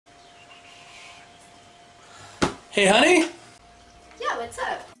Hey, honey? Yeah, what's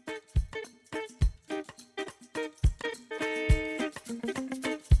up?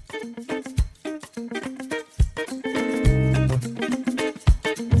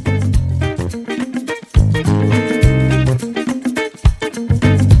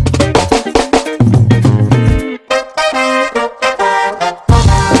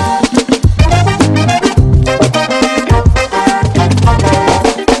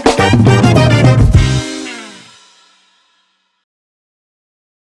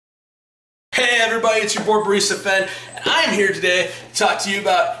 Hey everybody, it's your boy Barista Fen, and I am here today to talk to you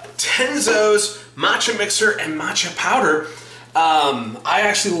about Tenzo's Matcha Mixer and Matcha Powder. I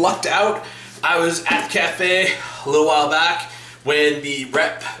actually lucked out. I was at the cafe a little while back when the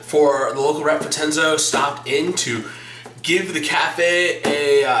local rep for Tenzo stopped in to give the cafe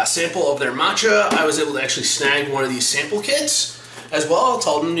a sample of their matcha. I was able to actually snag one of these sample kits as well. I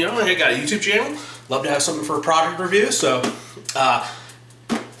told them, you know, I got a YouTube channel, love to have something for a product review, so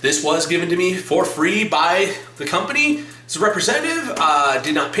this was given to me for free by the company. As a representative,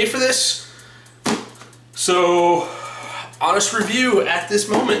 did not pay for this. So, honest review at this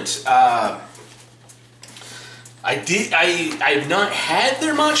moment. I have not had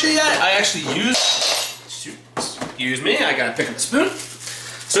their matcha yet. I actually excuse me, I gotta pick up the spoon.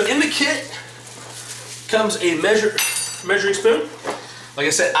 So in the kit comes a measuring spoon. Like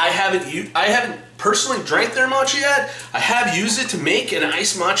I said, I haven't personally drank their matcha yet. I have used it to make an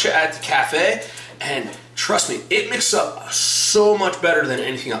iced matcha at the cafe, and trust me, it mixes up so much better than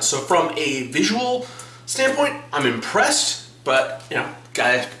anything else. So from a visual standpoint, I'm impressed, but you know,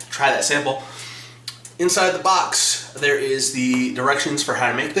 gotta try that sample. Inside the box, there is the directions for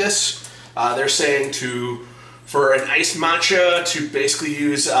how to make this. They're saying for an iced matcha to basically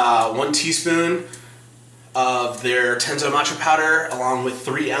use 1 teaspoon of their Tenzo Matcha powder along with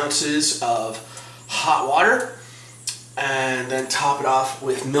 3 ounces of hot water, and then top it off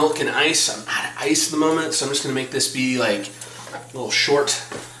with milk and ice. I'm out of ice at the moment, so I'm just going to make this be like a little short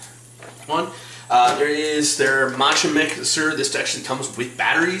one. There is their matcha mixer. This actually comes with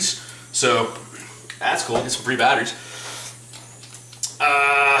batteries, so that's cool. Get some free batteries.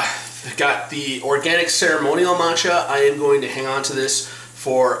 Got the organic ceremonial matcha. I am going to hang on to this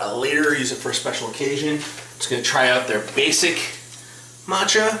for later, use it for a special occasion. Just going to try out their basic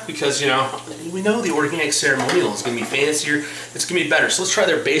matcha because, you know, we know the organic ceremonial is going to be fancier. It's going to be better. So let's try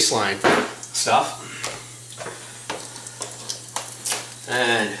their baseline stuff.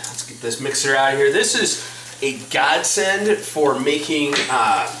 And let's get this mixer out of here. This is a godsend for making,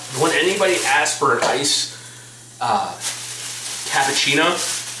 when anybody asks for an ice cappuccino,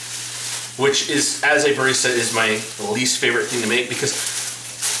 which is, as a barista, is my least favorite thing to make because,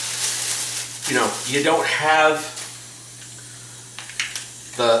 you know, you don't have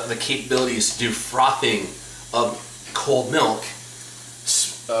the capabilities to do frothing of cold milk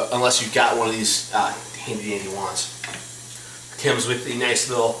unless you've got one of these handy dandy wands. Comes with a nice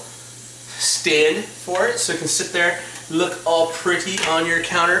little stand for it, so it can sit there, look all pretty on your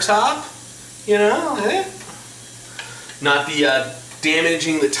countertop. You know, not be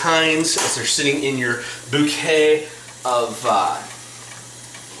damaging the tines as they're sitting in your bouquet of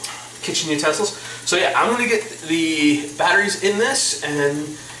kitchen utensils. So yeah, I'm going to get the batteries in this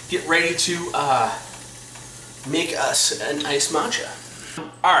and get ready to make us an iced matcha.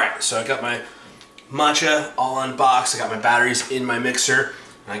 Alright, so I got my matcha all unboxed, I got my batteries in my mixer,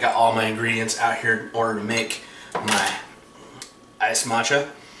 and I got all my ingredients out here in order to make my iced matcha.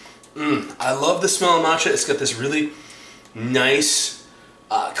 I love the smell of matcha. It's got this really nice,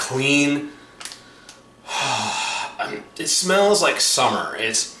 clean, it smells like summer.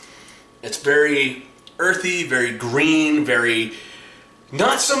 It's very earthy, very green, very,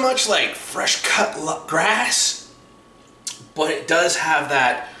 not so much like fresh cut grass, but it does have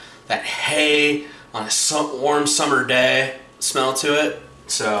that hay on a warm summer day smell to it.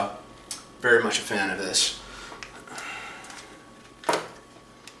 So, very much a fan of this.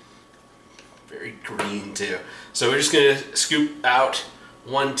 Very green too. So we're just going to scoop out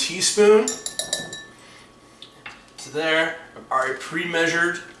 1 teaspoon to there. I've already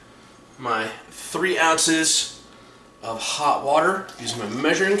pre-measured my 3 ounces of hot water using my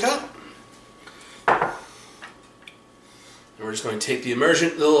measuring cup. And we're just going to take the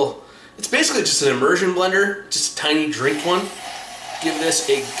immersion it's basically just an immersion blender, just a tiny drink one. Give this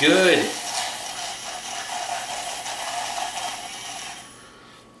a good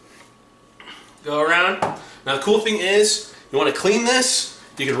go around. Now the cool thing is, you want to clean this,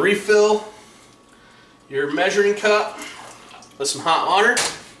 you can refill your measuring cup with some hot water.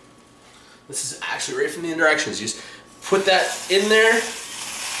 This is actually right from the directions. You just put that in there,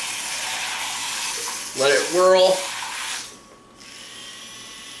 Let it whirl.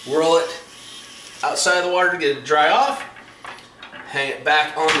 Whirl it outside of the water to get it to dry off. Hang it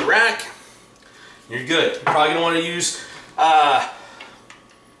back on the rack. You're good. You're probably gonna want to use,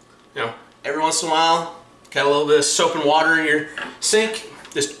 every once in a while, got a little bit of soap and water in your sink.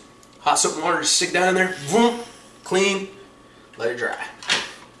 Just hot soap and water, just stick down in there. Boom, clean. Let it dry.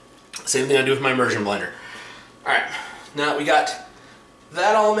 Same thing I do with my immersion blender. All right, now that we got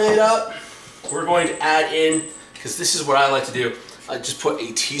that all made up, we're going to add in, because this is what I like to do, I just put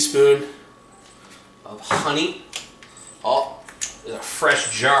a teaspoon of honey. Oh, there's a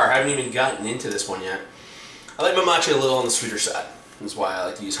fresh jar. I haven't even gotten into this one yet. I like my matcha a little on the sweeter side. That's why I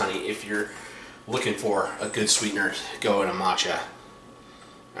like to use honey. If you're looking for a good sweetener, go in a matcha.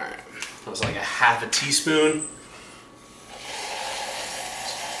 All right, that was like a half a teaspoon.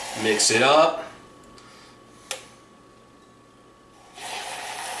 Mix it up.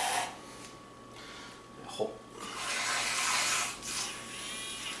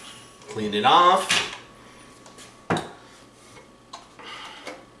 Clean it off.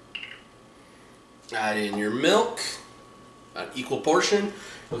 Add in your milk, an equal portion.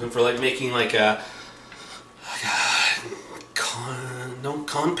 Looking for like making like a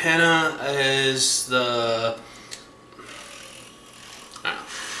con panna is the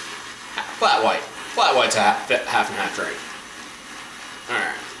flat white. Flat white's half and half right. All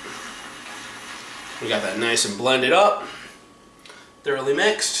right, we got that nice and blended up, thoroughly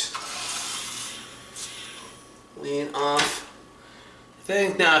mixed. Clean off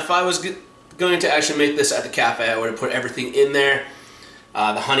thing. Now, if I was going to actually make this at the cafe, I would have put everything in there.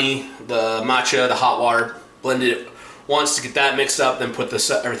 The honey, the matcha, the hot water, blended it once to get that mixed up, then put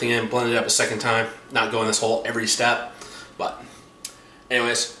everything in, blend it up a second time. Not going this whole every step, but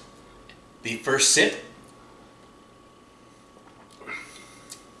anyways, the first sip.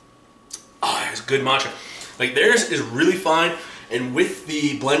 Oh, it's good matcha. Like theirs is really fine, and with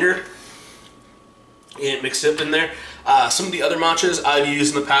the blender and mixed up in there. Some of the other matchas I've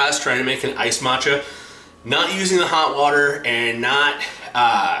used in the past, trying to make an iced matcha, not using the hot water and not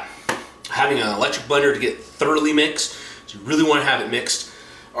having an electric blender to get thoroughly mixed. So you really want to have it mixed,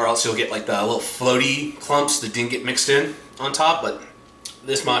 or else you'll get like the little floaty clumps that didn't get mixed in on top. But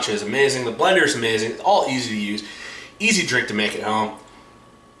this matcha is amazing. The blender is amazing. It's all easy to use. Easy drink to make at home.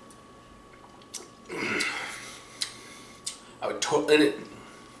 I would totally.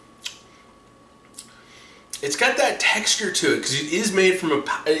 It's got that texture to it because it is made from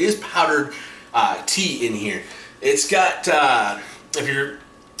it is powdered tea in here. It's got if you're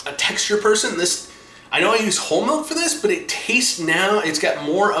a texture person, this, I know I use whole milk for this, but it tastes now. It's got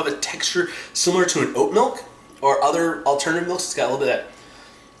more of a texture similar to an oat milk or other alternative milks. It's got a little bit of,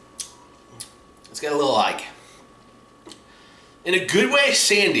 it's got a little like, in a good way,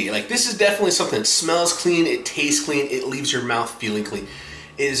 sandy. Like this is definitely something that smells clean. It tastes clean. It leaves your mouth feeling clean.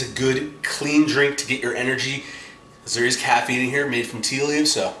 It is a good, clean drink to get your energy, because there is caffeine in here made from tea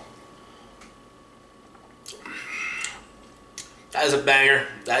leaves, so that is a banger.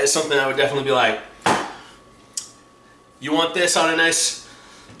 That is something I would definitely be like, you want this on a nice,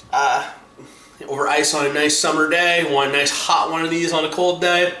 over ice on a nice summer day, want a nice hot one of these on a cold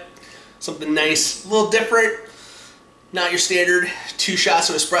day, something nice, a little different, not your standard 2 shots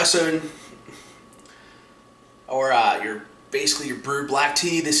of espresso, or your basically your brewed black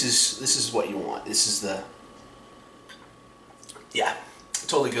tea. This is what you want. This is the, yeah,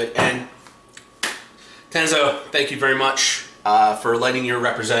 totally good. And Tenzo, thank you very much for letting your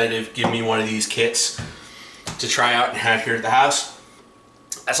representative give me one of these kits to try out and have here at the house.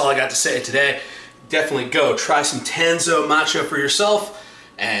 That's all I got to say today. Definitely go try some Tenzo Matcha for yourself,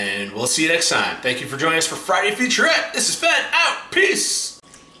 and we'll see you next time. Thank you for joining us for Friday Featurette. This is Fen, out. Peace.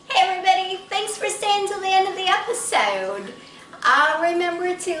 Hey everybody, thanks for staying till the end of the episode.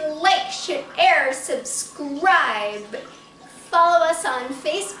 Remember to like, share, subscribe. Follow us on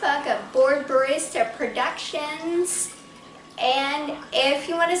Facebook at Board Barista Productions. And if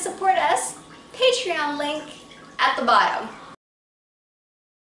you want to support us, Patreon link at the bottom.